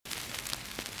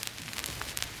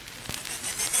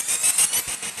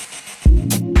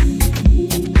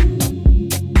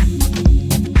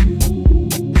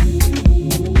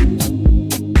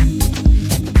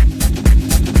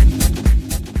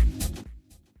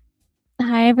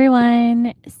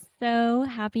everyone. So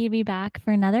happy to be back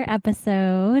for another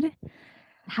episode.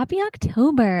 Happy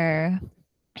October.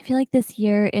 I feel like this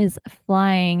year is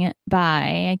flying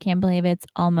by. I can't believe it's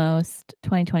almost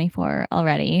 2024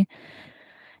 already.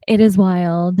 It is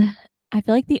wild. I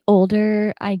feel like the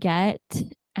older I get,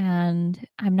 and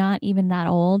I'm not even that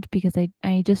old because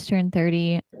I just turned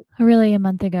 30 really a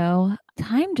month ago.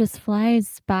 Time just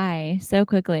flies by so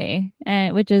quickly,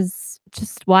 and which is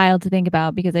just wild to think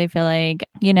about because I feel like,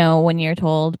 when you're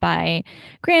told by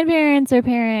grandparents or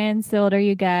parents, the older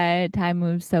you get, time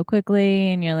moves so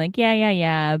quickly, and you're like, yeah, yeah,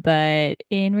 yeah. But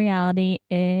in reality,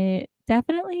 it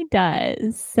definitely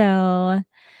does. So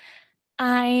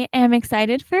I am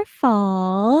excited for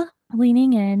fall,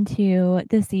 leaning into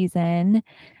the season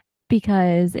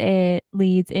because it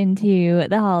leads into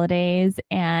the holidays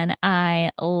and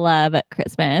I love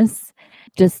Christmas.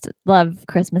 Just love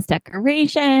Christmas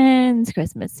decorations,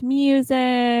 Christmas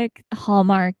music,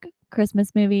 Hallmark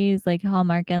Christmas movies like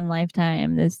Hallmark and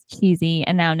Lifetime, this cheesy,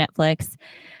 and now Netflix,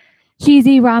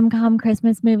 cheesy rom-com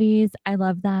Christmas movies. I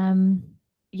love them.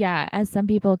 Yeah, as some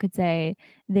people could say,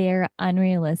 they're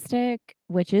unrealistic,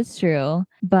 which is true,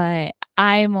 but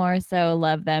I more so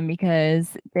love them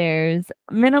because there's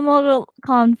minimal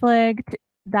conflict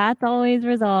that's always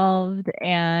resolved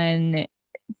and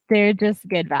they're just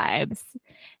good vibes.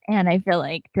 And I feel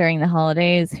like during the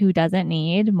holidays, who doesn't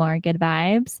need more good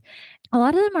vibes? A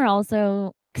lot of them are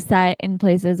also set in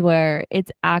places where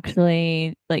it's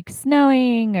actually like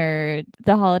snowing or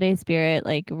the holiday spirit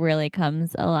like really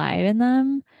comes alive in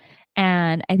them.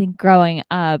 And I think growing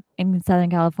up in Southern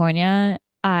California,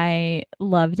 I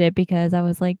loved it because I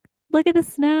was like, look at the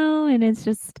snow. And it's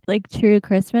just like true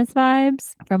Christmas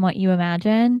vibes from what you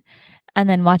imagine. And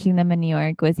then watching them in New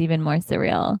York was even more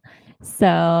surreal.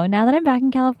 So now that I'm back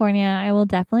in California, I will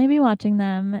definitely be watching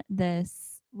them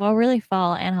well, really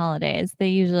fall and holidays. They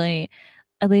usually,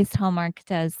 at least Hallmark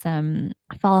does some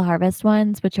fall harvest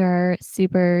ones, which are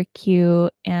super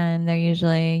cute and they're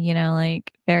usually,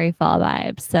 like very fall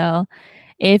vibes. So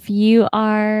if you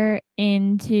are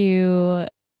into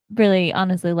really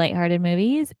honestly lighthearted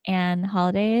movies and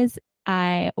holidays,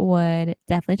 I would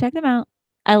definitely check them out.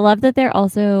 I love that they're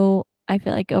also, I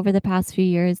feel like over the past few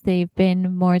years, they've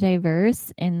been more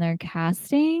diverse in their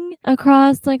casting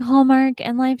across like Hallmark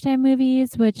and Lifetime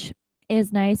movies, which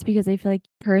is nice because I feel like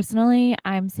personally,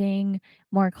 I'm seeing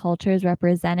more cultures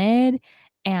represented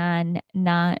and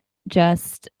not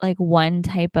just like one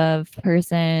type of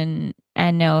person.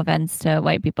 And no offense to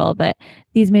white people, but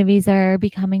these movies are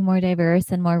becoming more diverse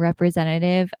and more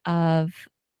representative of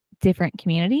different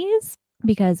communities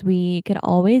because we could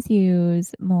always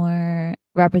use more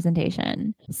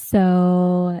representation.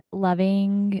 So,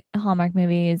 loving Hallmark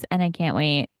movies, and I can't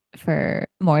wait for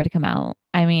more to come out.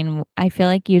 I mean, I feel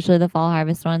like usually the fall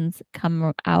harvest ones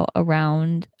come out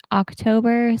around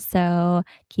October, so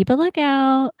keep a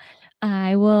lookout.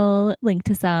 I will link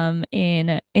to some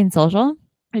in social.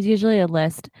 There's usually a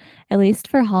list, at least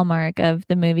for Hallmark, of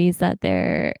the movies that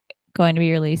they're going to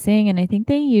be releasing, and I think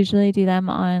they usually do them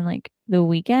on like the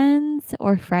weekends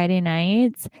or Friday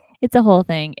nights. It's a whole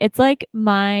thing. It's like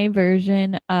my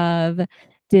version of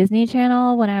Disney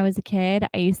Channel when I was a kid.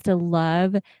 I used to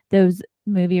love those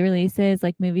movie releases,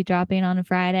 like movie dropping on a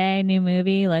Friday, new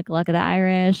movie like Luck of the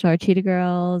Irish or Cheetah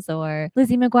Girls or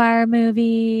Lizzie McGuire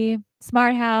movie,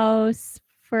 Smart House.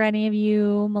 For any of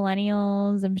you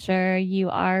millennials, I'm sure you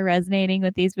are resonating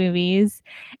with these movies.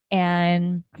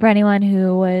 And for anyone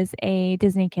who was a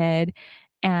Disney kid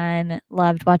and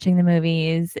loved watching the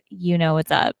movies, you know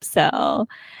what's up. So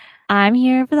I'm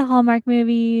here for the Hallmark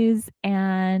movies,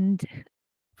 and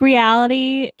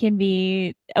reality can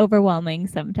be overwhelming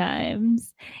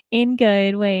sometimes in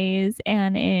good ways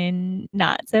and in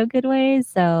not so good ways.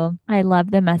 So I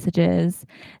love the messages.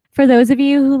 For those of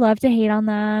you who love to hate on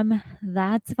them,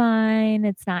 that's fine.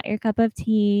 It's not your cup of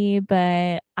tea,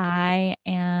 but I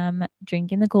am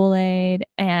drinking the Kool-Aid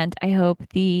and I hope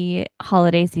the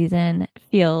holiday season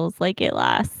feels like it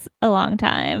lasts a long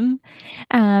time.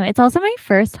 It's also my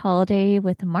first holiday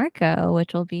with Marco,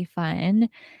 which will be fun.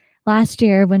 Last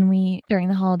year when during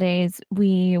the holidays,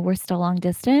 we were still long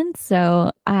distance,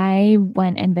 so I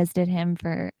went and visited him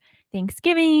for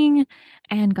Thanksgiving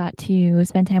and got to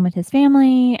spend time with his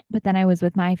family, but then I was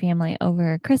with my family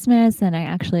over Christmas, and I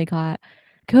actually got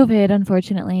COVID,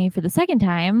 unfortunately, for the second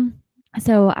time.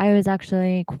 So I was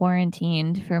actually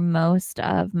quarantined for most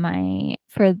of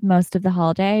the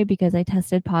holiday because I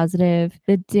tested positive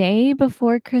the day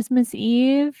before Christmas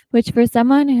Eve, which for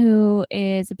someone who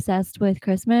is obsessed with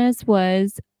Christmas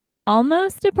was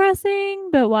almost depressing,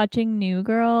 but watching New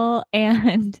Girl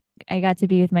and I got to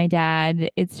be with my dad.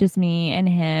 It's just me and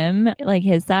him, like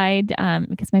his side,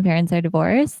 because my parents are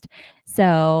divorced.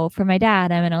 So for my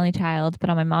dad, I'm an only child, but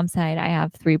on my mom's side, I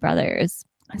have 3 brothers.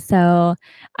 So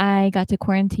I got to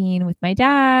quarantine with my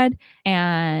dad,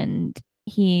 and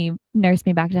he nursed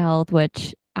me back to health,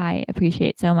 which I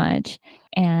appreciate so much.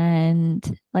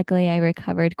 And luckily, I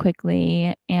recovered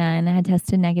quickly and had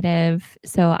tested negative.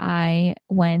 So I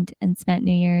went and spent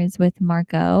New Year's with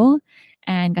Marco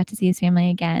and got to see his family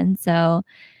again. So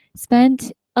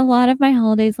spent a lot of my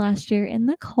holidays last year in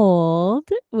the cold,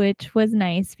 which was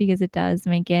nice because it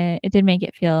did make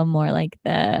it feel more like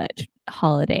the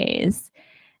holidays.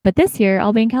 But this year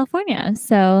I'll be in California.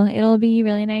 So it'll be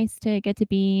really nice to get to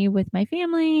be with my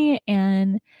family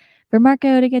and for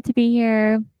Marco to get to be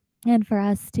here and for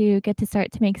us to get to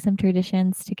start to make some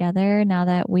traditions together now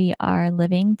that we are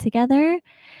living together.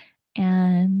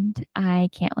 And I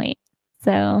can't wait.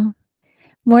 So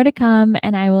more to come,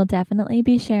 and I will definitely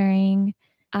be sharing.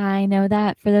 I know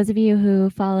that for those of you who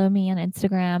follow me on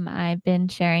Instagram, I've been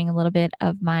sharing a little bit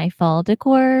of my fall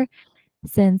decor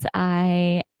since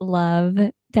I love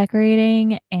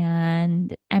decorating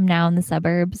and I'm now in the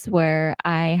suburbs where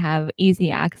I have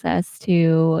easy access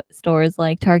to stores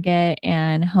like Target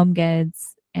and Home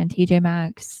Goods and TJ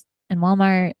Maxx and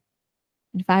Walmart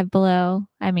and Five Below.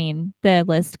 I mean, the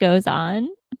list goes on,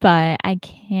 but I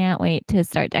can't wait to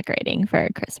start decorating for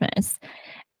Christmas,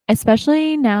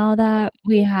 especially now that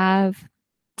we have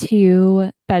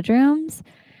 2 bedrooms.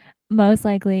 Most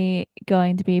likely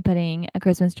going to be putting a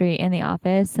Christmas tree in the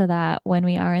office so that when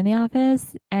we are in the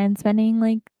office and spending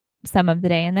like some of the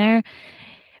day in there,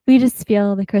 we just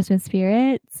feel the Christmas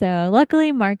spirit. So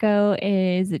luckily, Marco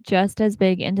is just as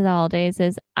big into the holidays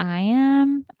as I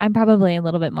am. I'm probably a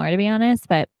little bit more, to be honest,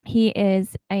 but he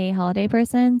is a holiday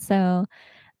person. So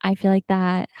I feel like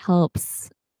that helps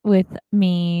with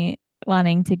me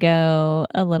wanting to go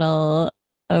a little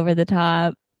over the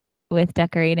top with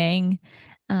decorating.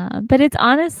 But it's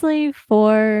honestly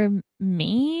for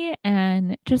me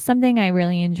and just something I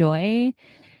really enjoy.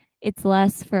 It's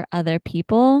less for other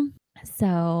people.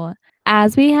 So,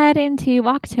 as we head into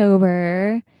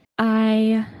October,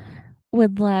 I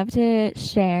would love to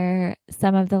share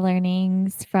some of the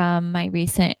learnings from my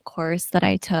recent course that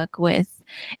I took with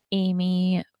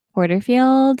Amy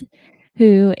Porterfield,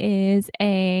 who is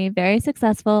a very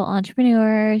successful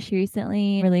entrepreneur. She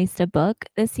recently released a book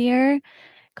this year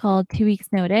called 2 Weeks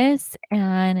Notice,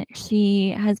 and she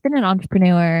has been an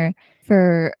entrepreneur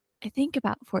for, I think,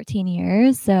 about 14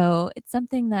 years, so it's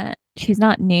something that she's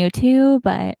not new to,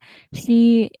 but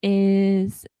she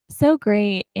is so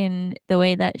great in the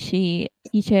way that she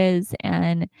teaches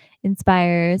and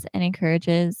inspires and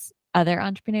encourages other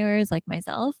entrepreneurs like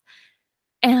myself,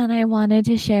 and I wanted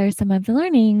to share some of the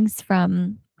learnings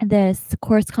from this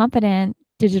Course Confident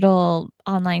digital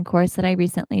online course that I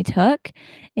recently took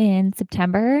in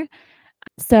September.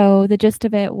 So the gist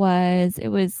of it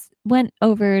went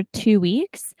over 2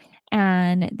 weeks,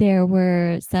 and there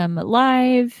were some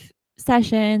live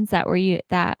sessions that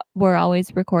were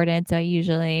always recorded, so I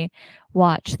usually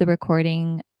watch the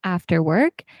recording after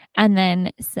work, and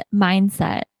then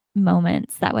mindset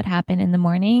moments that would happen in the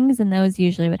mornings, and those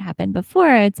usually would happen before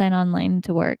I'd sign online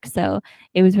to work, so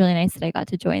it was really nice that I got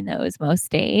to join those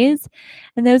most days,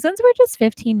 and those ones were just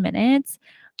 15 minutes,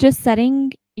 just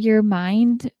setting your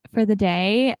mind for the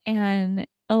day. And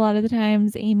a lot of the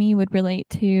times, Amy would relate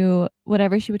to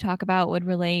whatever she would talk about, would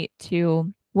relate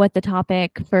to what the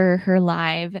topic for her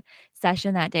live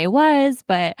session that day was.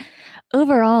 But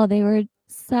overall, they were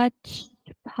such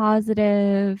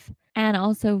positive and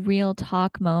also real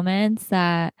talk moments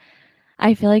that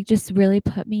I feel like just really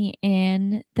put me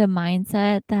in the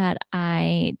mindset that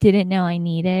I didn't know I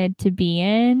needed to be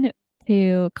in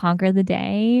to conquer the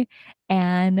day,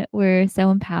 and were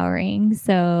so empowering.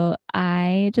 So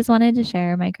I just wanted to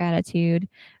share my gratitude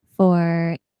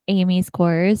for Amy's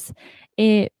course.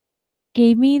 It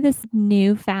gave me this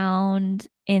newfound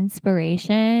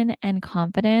inspiration and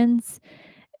confidence,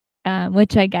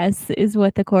 which I guess is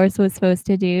what the course was supposed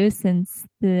to do since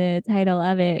the title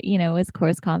of it, was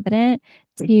Course Confident,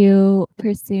 to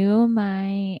pursue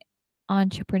my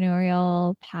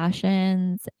entrepreneurial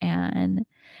passions and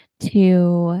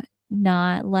to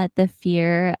not let the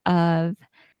fear of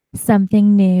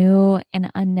something new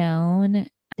and unknown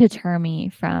deter me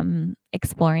from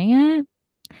exploring it.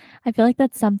 I feel like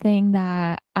that's something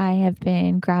that I have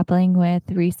been grappling with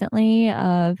recently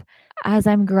of as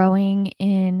I'm growing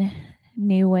in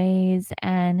new ways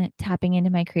and tapping into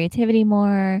my creativity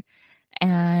more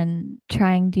and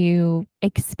trying to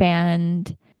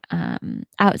expand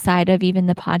outside of even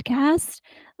the podcast.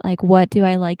 Like, what do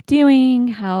I like doing?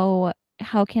 How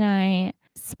how can I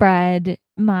spread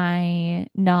my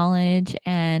knowledge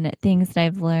and things that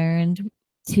I've learned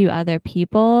to other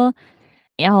people,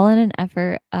 all in an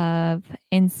effort of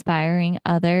inspiring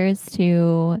others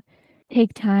to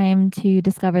take time to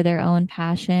discover their own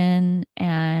passion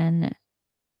and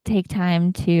take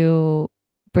time to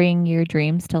bring your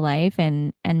dreams to life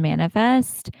and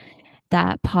manifest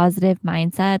that positive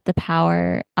mindset, the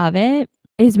power of it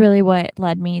is really what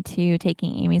led me to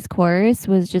taking Amy's course.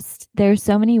 Was just there's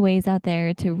so many ways out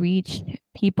there to reach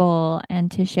people and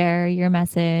to share your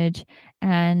message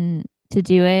and to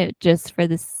do it just for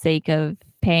the sake of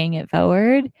paying it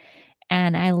forward.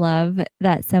 And I love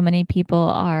that so many people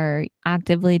are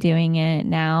actively doing it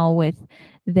now with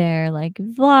their like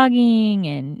vlogging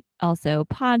and also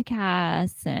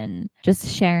podcasts and just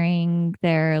sharing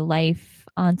their life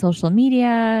on social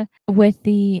media with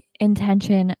the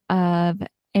intention of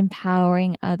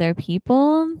empowering other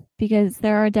people, because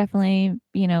there are definitely,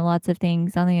 lots of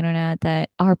things on the internet that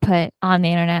are put on the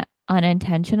internet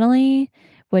unintentionally,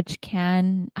 which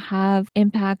can have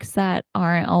impacts that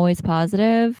aren't always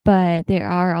positive. But there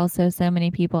are also so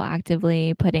many people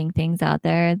actively putting things out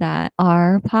there that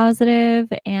are positive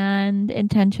and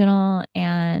intentional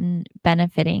and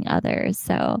benefiting others.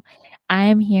 So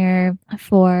I'm here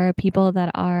for people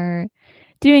that are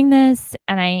doing this,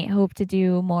 and I hope to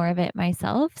do more of it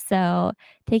myself. So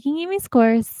taking Amy's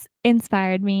course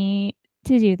inspired me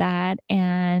to do that,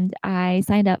 and I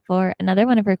signed up for another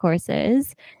one of her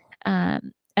courses,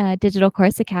 Digital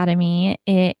Course Academy.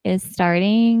 It is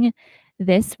starting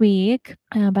this week,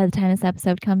 by the time this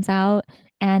episode comes out,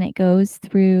 and it goes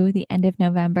through the end of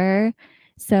November.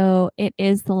 So it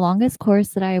is the longest course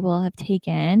that I will have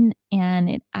taken, and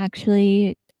it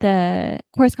actually the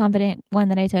Course Confident one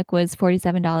that I took was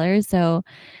 $47. So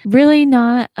really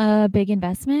not a big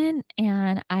investment,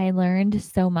 and I learned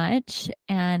so much.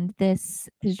 And this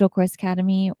Digital Course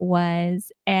Academy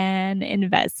was an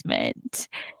investment,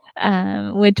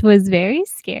 which was very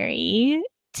scary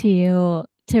to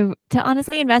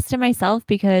honestly invest in myself,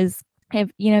 because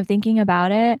if thinking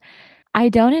about it, I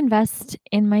don't invest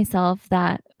in myself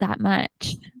that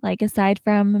much. Like, aside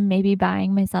from maybe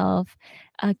buying myself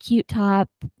a cute top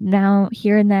now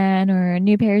here and then, or a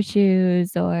new pair of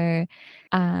shoes, or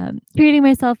treating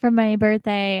myself for my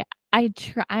birthday, I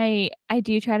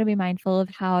do try to be mindful of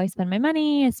how I spend my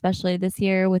money, especially this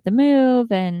year with the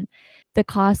move and the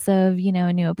cost of,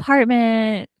 a new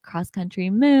apartment, cross country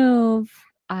move.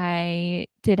 I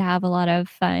did have a lot of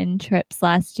fun trips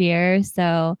last year,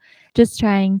 so just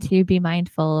trying to be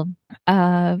mindful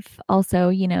of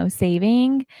also,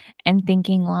 saving and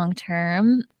thinking long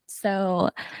term.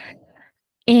 So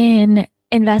in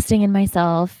investing in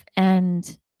myself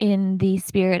and in the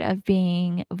spirit of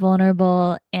being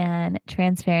vulnerable and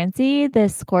transparency,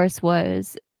 this course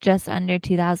was just under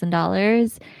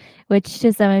 $2,000, which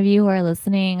to some of you who are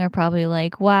listening are probably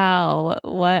like, wow,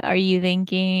 what are you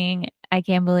thinking? I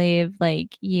can't believe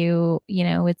like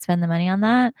would spend the money on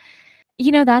that.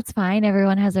 That's fine.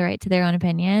 Everyone has a right to their own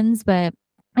opinions, but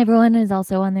everyone is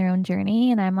also on their own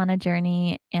journey, and I'm on a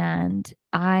journey, and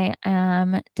I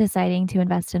am deciding to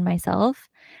invest in myself,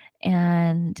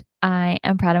 and I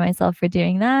am proud of myself for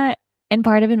doing that. And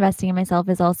part of investing in myself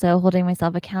is also holding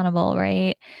myself accountable,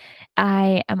 right?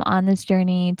 I am on this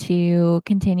journey to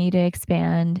continue to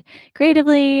expand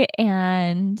creatively,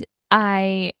 and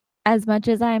as much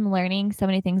as I'm learning so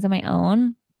many things on my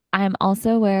own, I'm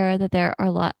also aware that there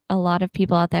are a lot of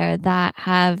people out there that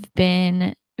have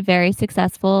been very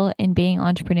successful in being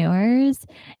entrepreneurs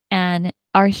and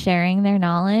are sharing their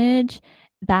knowledge.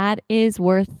 That is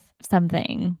worth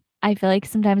something. I feel like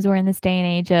sometimes we're in this day and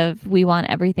age of we want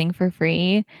everything for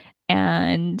free,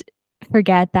 and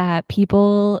forget that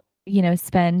people,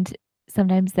 spend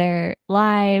sometimes their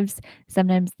lives,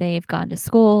 sometimes they've gone to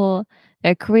school,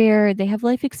 their career, they have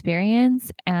life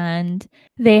experience, and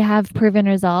they have proven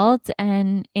results.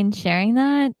 And in sharing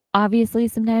that, obviously,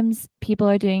 sometimes people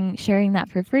are sharing that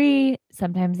for free.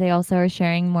 Sometimes they also are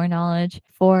sharing more knowledge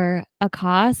for a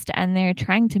cost, and they're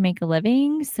trying to make a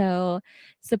living. So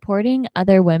supporting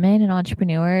other women and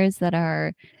entrepreneurs that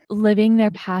are living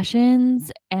their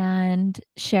passions and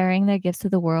sharing their gifts to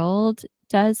the world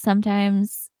does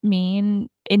sometimes mean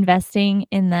investing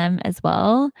in them as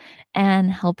well and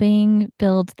helping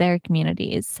build their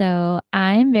communities. So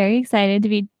I'm very excited to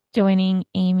be joining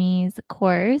Amy's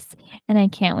course, and I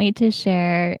can't wait to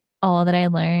share all that I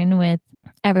learn with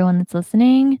everyone that's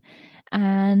listening,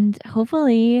 and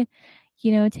hopefully,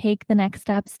 take the next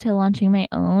steps to launching my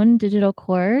own digital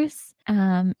course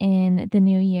in the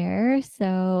new year.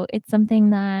 So it's something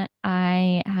that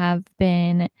I have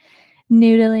been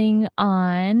noodling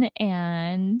on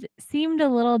and seemed a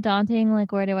little daunting,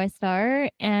 like, where do I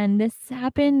start? And this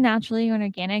happened naturally and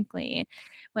organically.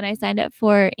 When I signed up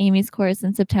for Amy's course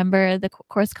in September, the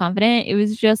course Confident, it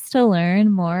was just to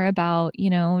learn more about,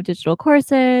 digital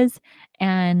courses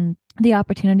and the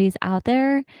opportunities out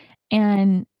there.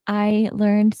 And I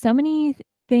learned so many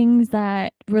things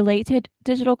that relate to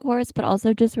digital course, but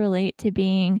also just relate to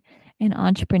being an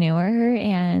entrepreneur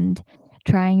and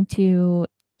trying to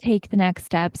take the next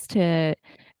steps to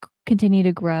continue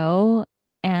to grow,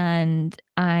 and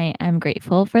I am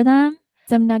grateful for them.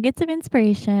 Some nuggets of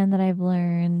inspiration that I've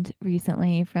learned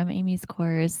recently from Amy's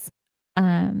course.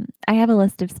 I have a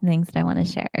list of some things that I want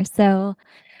to share. So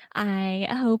I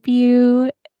hope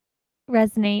you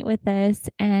resonate with this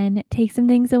and take some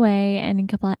things away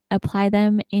and apply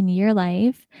them in your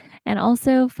life, and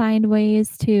also find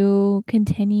ways to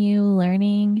continue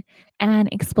learning and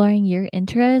exploring your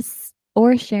interests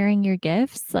or sharing your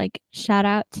gifts. Like, shout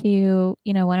out to,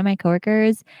 one of my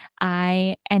coworkers.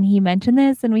 And he mentioned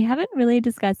this and we haven't really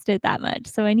discussed it that much.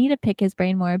 So I need to pick his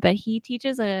brain more, but he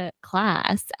teaches a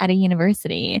class at a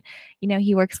university.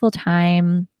 He works full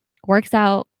time, works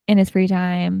out in his free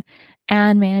time,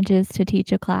 and manages to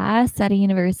teach a class at a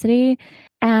university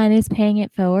and is paying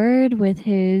it forward with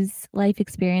his life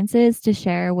experiences to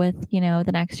share with,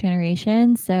 the next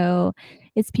generation. So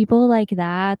it's people like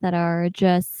that that are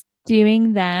just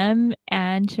doing them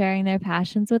and sharing their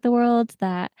passions with the world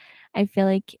that I feel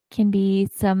like can be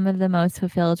some of the most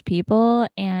fulfilled people.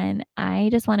 And I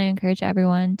just want to encourage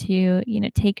everyone to,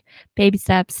 take baby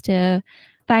steps to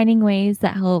finding ways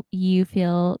that help you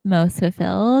feel most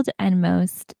fulfilled and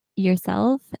most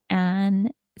yourself, and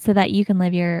so that you can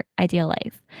live your ideal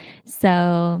life.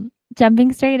 So,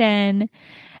 jumping straight in,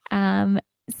 um,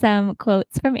 some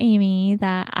quotes from Amy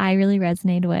that I really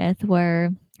resonated with were,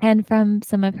 and from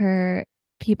some of her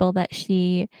people that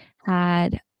she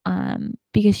had,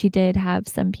 because she did have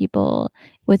some people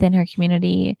within her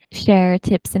community share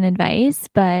tips and advice.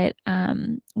 But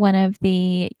one of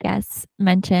the guests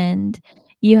mentioned,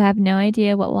 you have no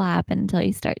idea what will happen until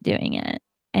you start doing it,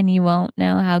 and you won't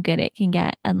know how good it can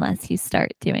get unless you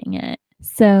start doing it.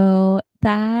 So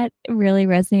that really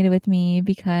resonated with me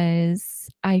because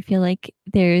I feel like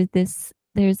there's this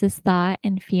thought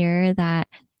and fear that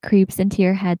creeps into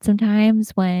your head sometimes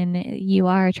when you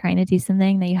are trying to do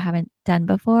something that you haven't done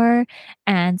before,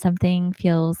 and something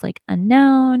feels like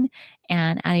unknown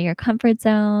and out of your comfort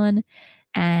zone,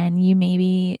 and you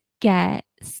maybe get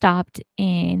stopped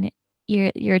in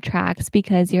your tracks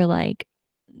because you're like,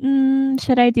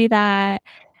 should I do that?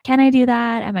 Can I do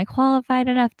that? Am I qualified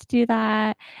enough to do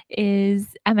that? Am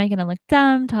I going to look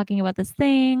dumb talking about this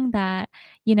thing that,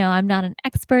 I'm not an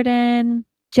expert in?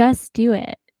 Just do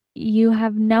it. You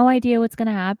have no idea what's going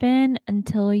to happen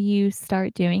until you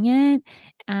start doing it,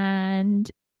 and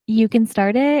you can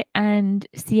start it and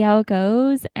see how it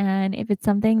goes. And if it's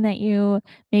something that you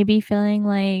may be feeling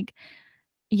like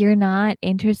you're not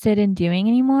interested in doing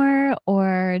anymore,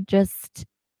 or just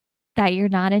that you're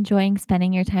not enjoying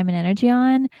spending your time and energy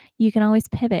on, you can always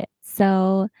pivot.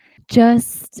 So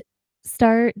just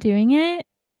start doing it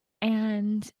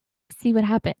and see what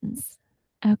happens.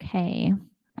 Okay.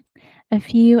 A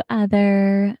few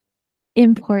other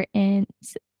important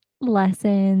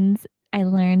lessons I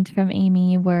learned from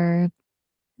Amy were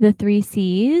the 3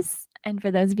 C's. And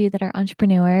for those of you that are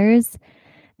entrepreneurs,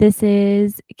 this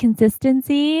is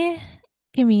consistency,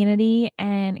 community,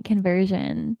 and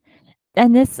conversion.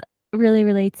 And this really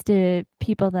relates to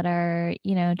people that are,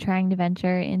 trying to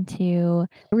venture into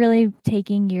really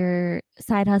taking your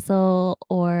side hustle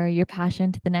or your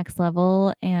passion to the next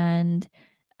level, and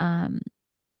um,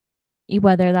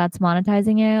 whether that's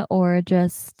monetizing it or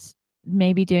just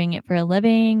maybe doing it for a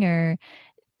living, or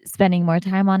spending more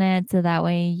time on it, so that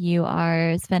way you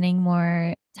are spending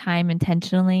more time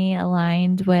intentionally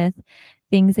aligned with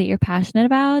things that you're passionate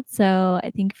about. So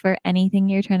I think for anything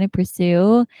you're trying to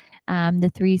pursue,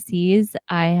 the 3 C's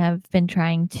I have been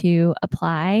trying to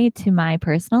apply to my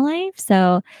personal life.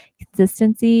 So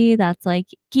consistency, that's like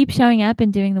keep showing up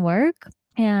and doing the work.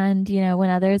 And, when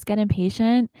others get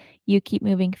impatient, you keep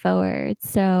moving forward.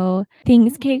 So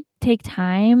things take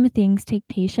time, things take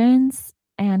patience,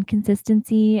 and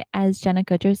consistency, as Jenna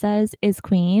Kutcher says, is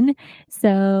queen.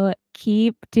 So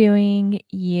keep doing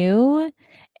you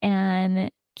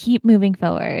and keep moving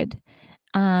forward.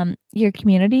 Your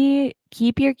community,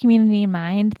 keep your community in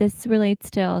mind. This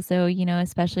relates to also,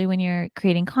 especially when you're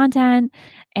creating content,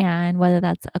 and whether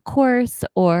that's a course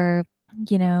or,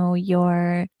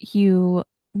 you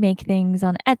make things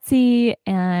on Etsy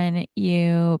and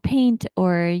you paint,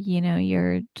 or,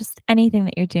 you're just anything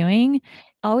that you're doing.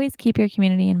 always keep your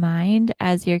community in mind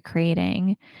as you're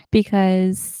creating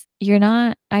because you're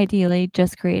not ideally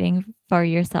just creating for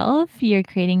yourself. You're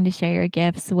creating to share your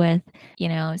gifts with,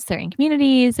 certain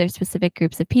communities or specific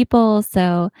groups of people.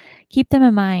 So keep them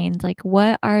in mind. Like,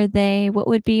 what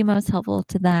would be most helpful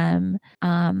to them?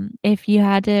 If you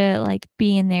had to like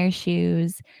be in their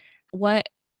shoes, what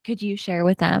could you share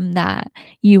with them that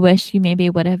you wish you maybe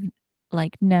would have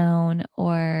like known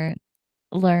or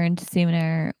learned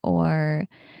sooner, or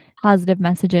positive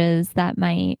messages that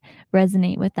might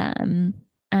resonate with them?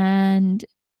 And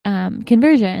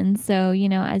conversions. So,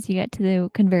 as you get to the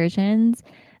conversions,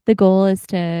 the goal is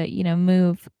to,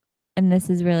 move. And this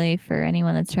is really for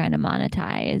anyone that's trying to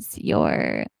monetize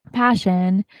your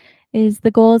passion, is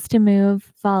the goal is to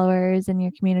move followers in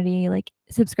your community, like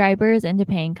subscribers, into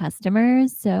paying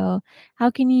customers. So,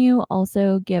 how can you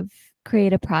also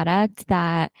create a product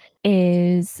that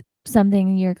is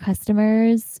something your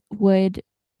customers would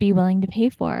be willing to pay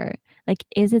for? Like,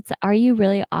 are you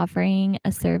really offering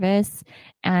a service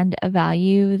and a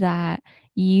value that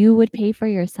you would pay for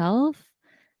yourself?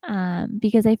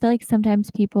 Because I feel like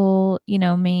sometimes people,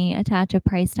 may attach a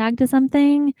price tag to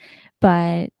something,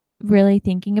 but really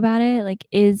thinking about it, like,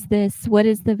 what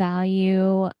is the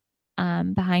value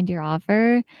behind your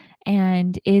offer?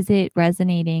 And is it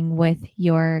resonating with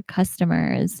your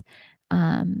customers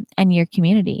and your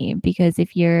community? Because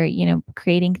if you're,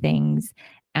 creating things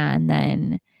and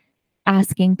then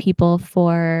asking people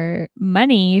for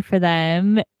money for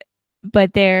them,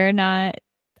 but they're not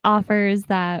offers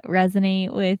that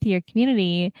resonate with your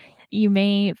community, you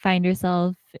may find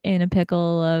yourself in a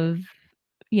pickle of,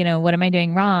 what am I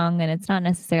doing wrong? And it's not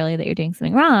necessarily that you're doing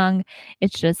something wrong.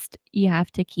 It's just you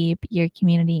have to keep your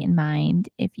community in mind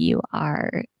if you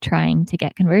are trying to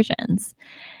get conversions.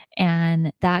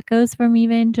 And that goes from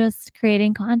even just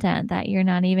creating content that you're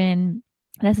not even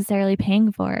necessarily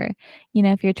paying for.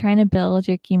 If you're trying to build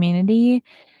your community,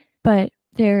 but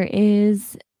there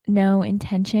is no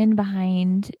intention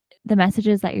behind the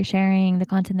messages that you're sharing, the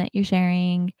content that you're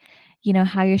sharing,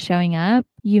 how you're showing up,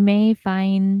 you may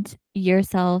find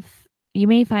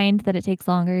that it takes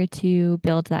longer to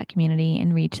build that community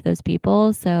and reach those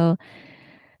people. So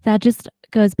that just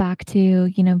goes back to,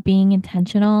 being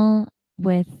intentional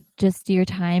with just your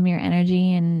time, your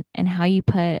energy, and how you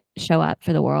show up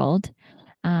for the world.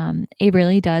 It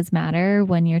really does matter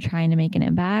when you're trying to make an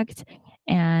impact.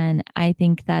 And I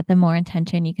think that the more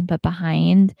intention you can put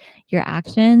behind your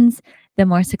actions, the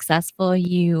more successful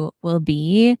you will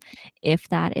be if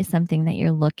that is something that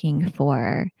you're looking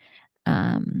for.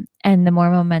 And the more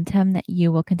momentum that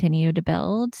you will continue to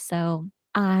build. So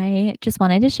I just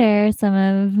wanted to share some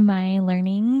of my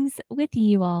learnings with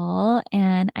you all,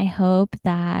 and I hope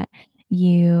that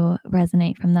you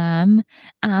resonate from them.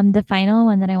 The final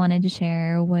one that I wanted to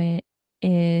share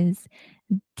is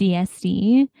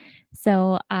DSD.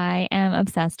 So I am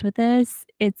obsessed with this.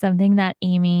 It's something that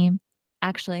Amy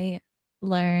actually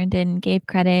learned and gave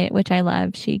credit, which I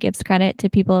love. She gives credit to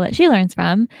people that she learns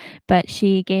from, but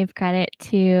she gave credit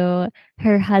to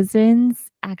her husband's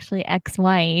actually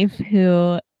ex-wife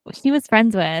who she was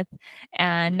friends with,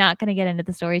 and not going to get into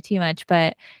the story too much,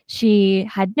 but she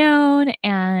had known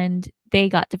and they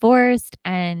got divorced,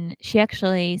 and she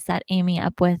actually set Amy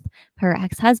up with her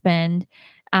ex-husband,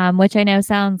 which I know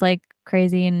sounds like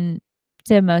crazy and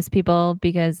to most people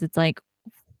because it's like,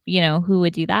 who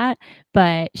would do that?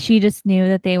 But she just knew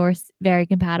that they were very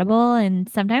compatible, and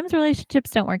sometimes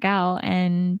relationships don't work out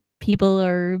and people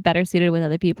are better suited with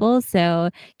other people. So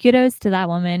kudos to that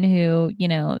woman who,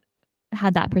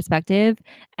 had that perspective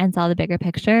and saw the bigger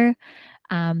picture.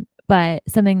 But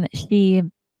something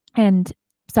that and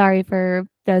sorry for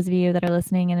those of you that are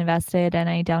listening and invested, and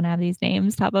I don't have these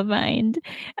names top of mind.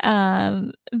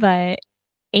 But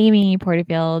Amy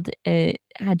Porterfield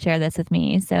had shared this with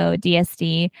me. So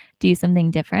DSD, do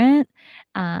something different.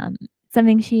 Um,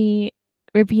 Something she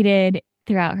repeated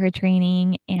throughout her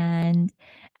training, and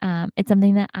it's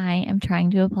something that I am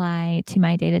trying to apply to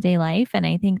my day-to-day life, and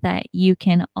I think that you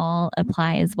can all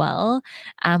apply as well,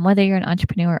 whether you're an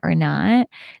entrepreneur or not.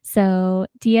 So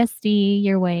DSD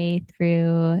your way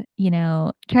through,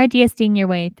 try DSDing your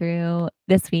way through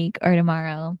this week or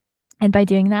tomorrow. And by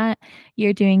doing that,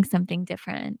 you're doing something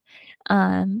different.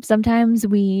 Sometimes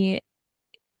we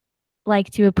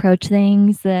like to approach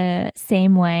things the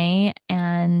same way,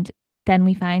 and then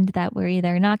we find that we're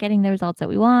either not getting the results that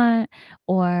we want,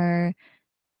 or,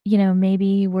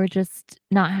 maybe we're just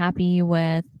not happy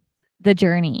with the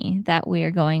journey that we are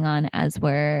going on as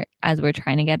we're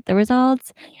trying to get the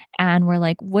results. And we're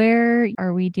like, where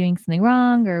are we doing something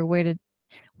wrong? Or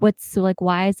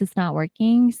why is this not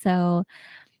working? So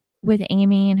with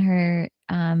Amy and her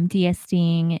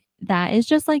de-esteeing, that is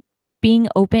just like being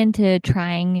open to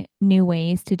trying new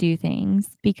ways to do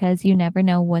things because you never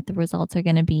know what the results are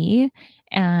going to be.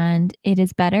 And it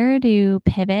is better to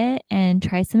pivot and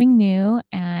try something new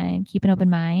and keep an open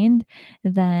mind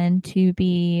than to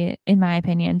be, in my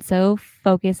opinion, so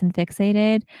focused and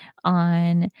fixated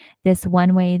on this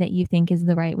one way that you think is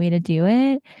the right way to do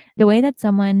it. The way that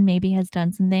someone maybe has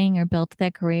done something or built their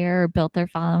career or built their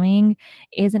following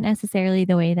isn't necessarily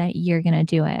the way that you're going to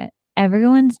do it.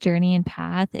 Everyone's journey and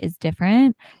path is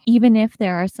different, even if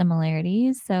there are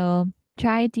similarities. So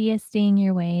try de-esteeing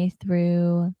your way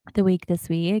through the week this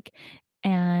week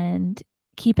and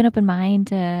keep an open mind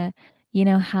to,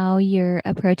 how you're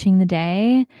approaching the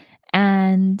day.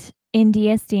 And in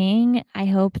de-esteeing, I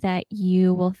hope that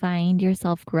you will find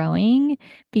yourself growing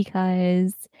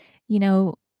because, you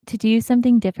know, to do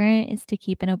something different is to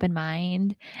keep an open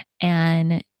mind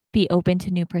and be open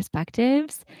to new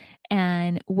perspectives.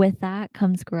 And with that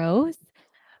comes growth,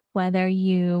 whether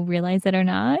you realize it or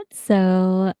not.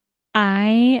 So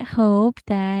I hope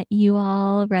that you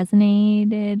all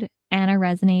resonated and are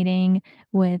resonating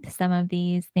with some of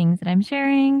these things that I'm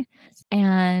sharing.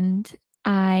 And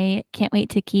I can't wait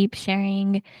to keep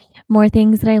sharing more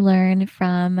things that I learn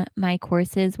from my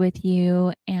courses with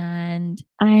you. And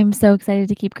I'm so excited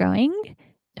to keep growing.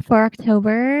 For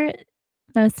October,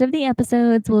 most of the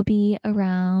episodes will be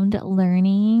around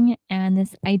learning and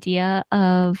this idea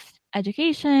of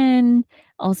education,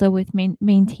 also with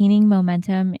maintaining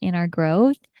momentum in our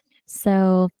growth.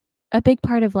 So, a big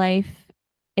part of life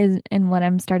is, and what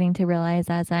I'm starting to realize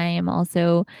as I am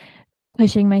also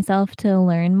pushing myself to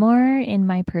learn more in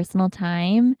my personal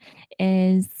time,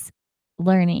 is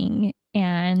learning.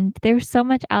 And there's so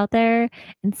much out there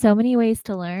and so many ways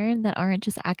to learn that aren't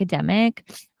just academic.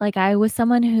 Like I was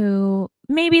someone who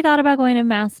maybe thought about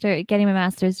getting my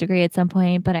master's degree at some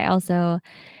point, but I also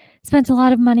spent a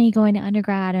lot of money going to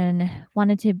undergrad and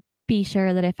wanted to be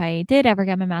sure that if I did ever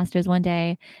get my master's one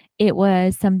day, it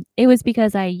was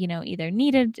because I, either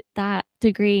needed that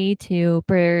degree to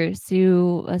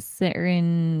pursue a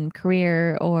certain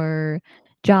career or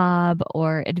job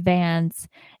or advance.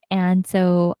 And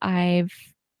so I've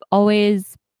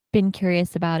always been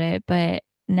curious about it, but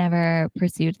never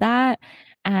pursued that.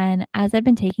 And as I've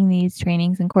been taking these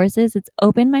trainings and courses, it's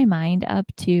opened my mind up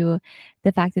to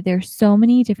the fact that there's so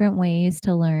many different ways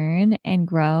to learn and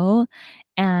grow.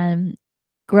 And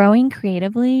growing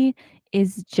creatively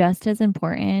is just as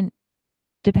important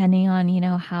depending on,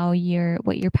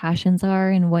 what your passions are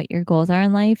and what your goals are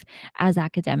in life as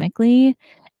academically.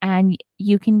 And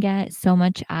you can get so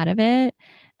much out of it.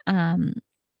 Um,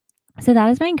 so that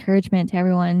is my encouragement to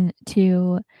everyone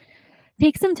to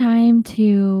take some time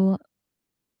to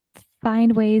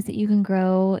find ways that you can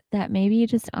grow that maybe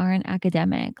just aren't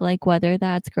academic, like whether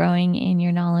that's growing in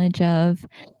your knowledge of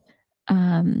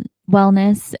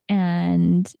wellness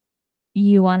and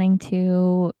you wanting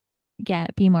to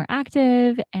be more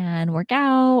active and work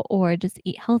out or just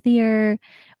eat healthier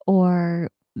or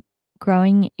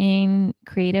growing in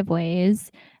creative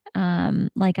ways,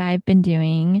 like I've been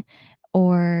doing,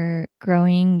 or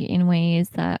growing in ways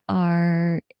that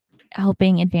are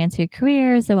helping advance your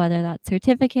career. So whether that's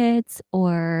certificates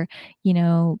or,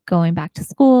 going back to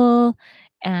school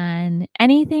and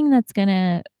anything that's going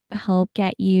to help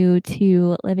get you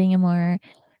to living a more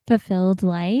fulfilled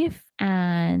life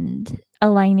and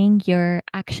aligning your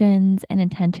actions and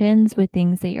intentions with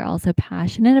things that you're also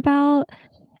passionate about.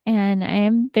 And I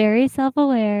am very self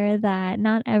aware that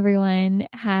not everyone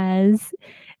has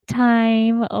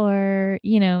time or,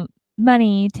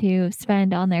 money to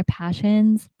spend on their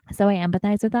passions. So I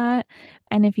empathize with that.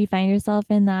 And if you find yourself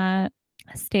in that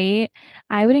state,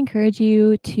 I would encourage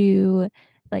you to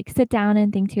like sit down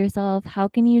and think to yourself, how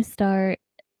can you start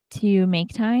to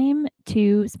make time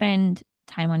to spend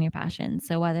time on your passions?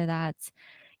 So whether that's,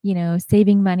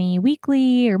 saving money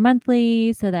weekly or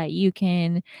monthly so that you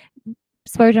can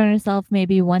splurge on yourself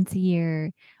maybe once a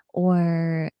year,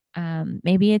 or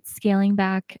maybe it's scaling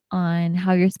back on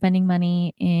how you're spending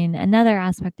money in another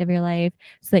aspect of your life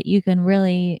so that you can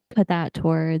really put that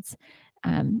towards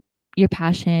um, your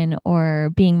passion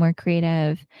or being more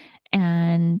creative.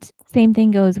 And same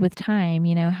thing goes with time.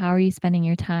 How are you spending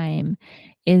your time?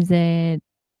 Is it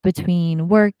between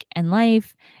work and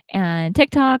life and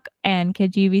TikTok? And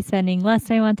could you be spending less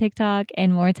time on TikTok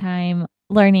and more time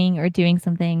learning or doing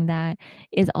something that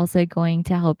is also going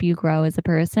to help you grow as a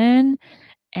person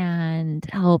and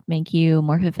help make you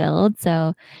more fulfilled?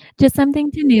 So, just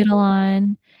something to noodle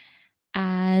on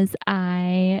as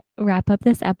I wrap up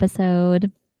this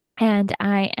episode. And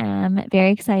I am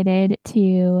very excited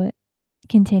to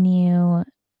continue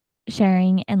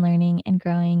sharing and learning and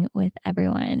growing with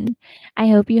everyone. I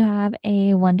hope you have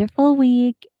a wonderful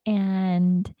week,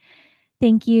 and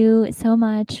thank you so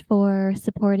much for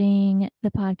supporting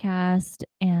the podcast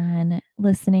and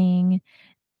listening.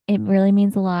 It really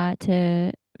means a lot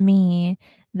to me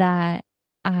that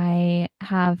I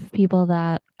have people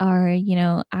that are,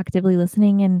 actively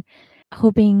listening and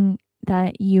hoping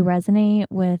that you resonate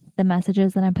with the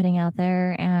messages that I'm putting out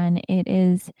there. And it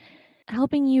is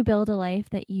helping you build a life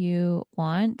that you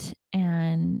want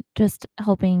and just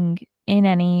helping in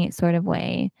any sort of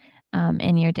way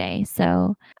in your day.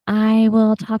 So I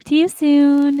will talk to you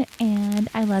soon, and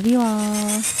I love you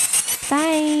all.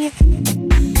 Bye.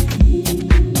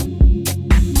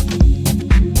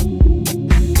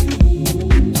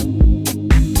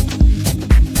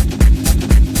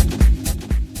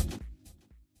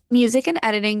 Music and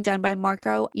editing done by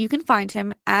Marco. You can find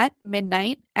him at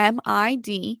midnight,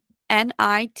 MIDNITE_mind80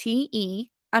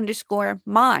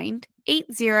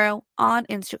 on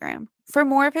Instagram for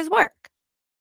more of his work.